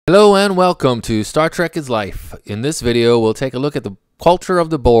Hello and welcome to Star Trek is Life. In this video, we'll take a look at the culture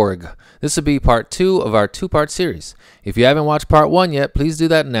of the Borg. This will be part 2 of our two-part series. If you haven't watched part 1 yet, please do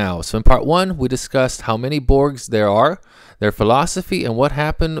that now. So in part 1, we discussed how many Borgs there are, their philosophy, and what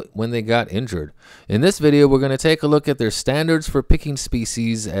happened when they got injured. In this video, we're going to take a look at their standards for picking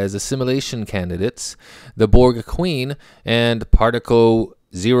species as assimilation candidates, the Borg Queen, and Particle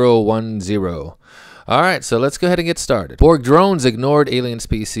 010. Alright, so let's go ahead and get started. Borg drones ignored alien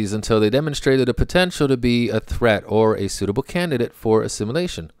species until they demonstrated a potential to be a threat or a suitable candidate for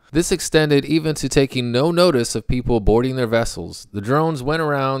assimilation. This extended even to taking no notice of people boarding their vessels. The drones went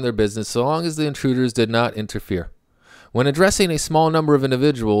around their business so long as the intruders did not interfere. When addressing a small number of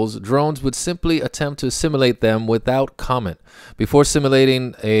individuals, drones would simply attempt to assimilate them without comment. Before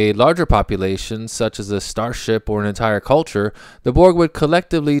simulating a larger population, such as a starship or an entire culture, the Borg would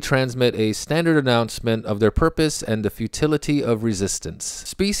collectively transmit a standard announcement of their purpose and the futility of resistance.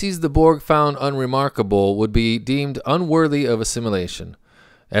 Species the Borg found unremarkable would be deemed unworthy of assimilation.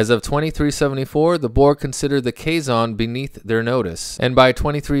 As of 2374, the Borg considered the Kazon beneath their notice, and by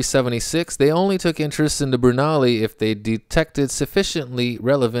 2376, they only took interest in the Brunali if they detected sufficiently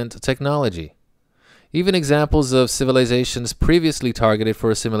relevant technology. Even examples of civilizations previously targeted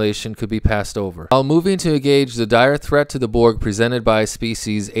for assimilation could be passed over. While moving to engage the dire threat to the Borg presented by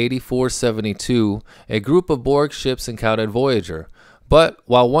species 8472, a group of Borg ships encountered Voyager. But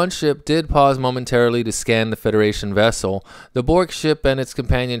while one ship did pause momentarily to scan the Federation vessel, the Borg ship and its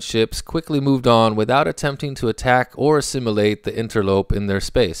companion ships quickly moved on without attempting to attack or assimilate the interlope in their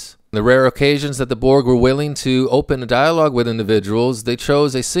space. On the rare occasions that the Borg were willing to open a dialogue with individuals, they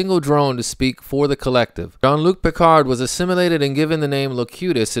chose a single drone to speak for the collective. Jean-Luc Picard was assimilated and given the name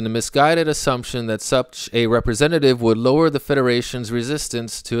Locutus in the misguided assumption that such a representative would lower the Federation's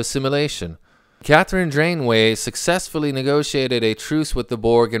resistance to assimilation. Catherine Janeway successfully negotiated a truce with the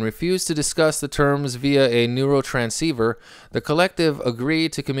Borg and refused to discuss the terms via a neuro-tranceiver. The collective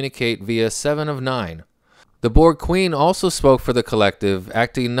agreed to communicate via 7 of 9. The Borg Queen also spoke for the collective,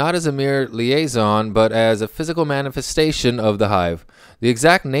 acting not as a mere liaison but as a physical manifestation of the hive. The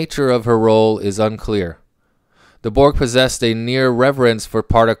exact nature of her role is unclear. The Borg possessed a near reverence for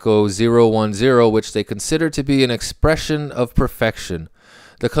Particle 010, which they considered to be an expression of perfection.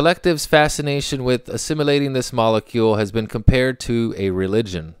 The collective's fascination with assimilating this molecule has been compared to a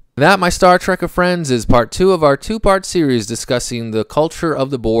religion. That, my Star Trekker friends, is part 2 of our two-part series discussing the culture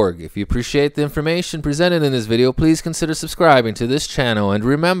of the Borg. If you appreciate the information presented in this video, please consider subscribing to this channel. And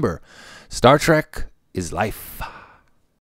remember, Star Trek is life.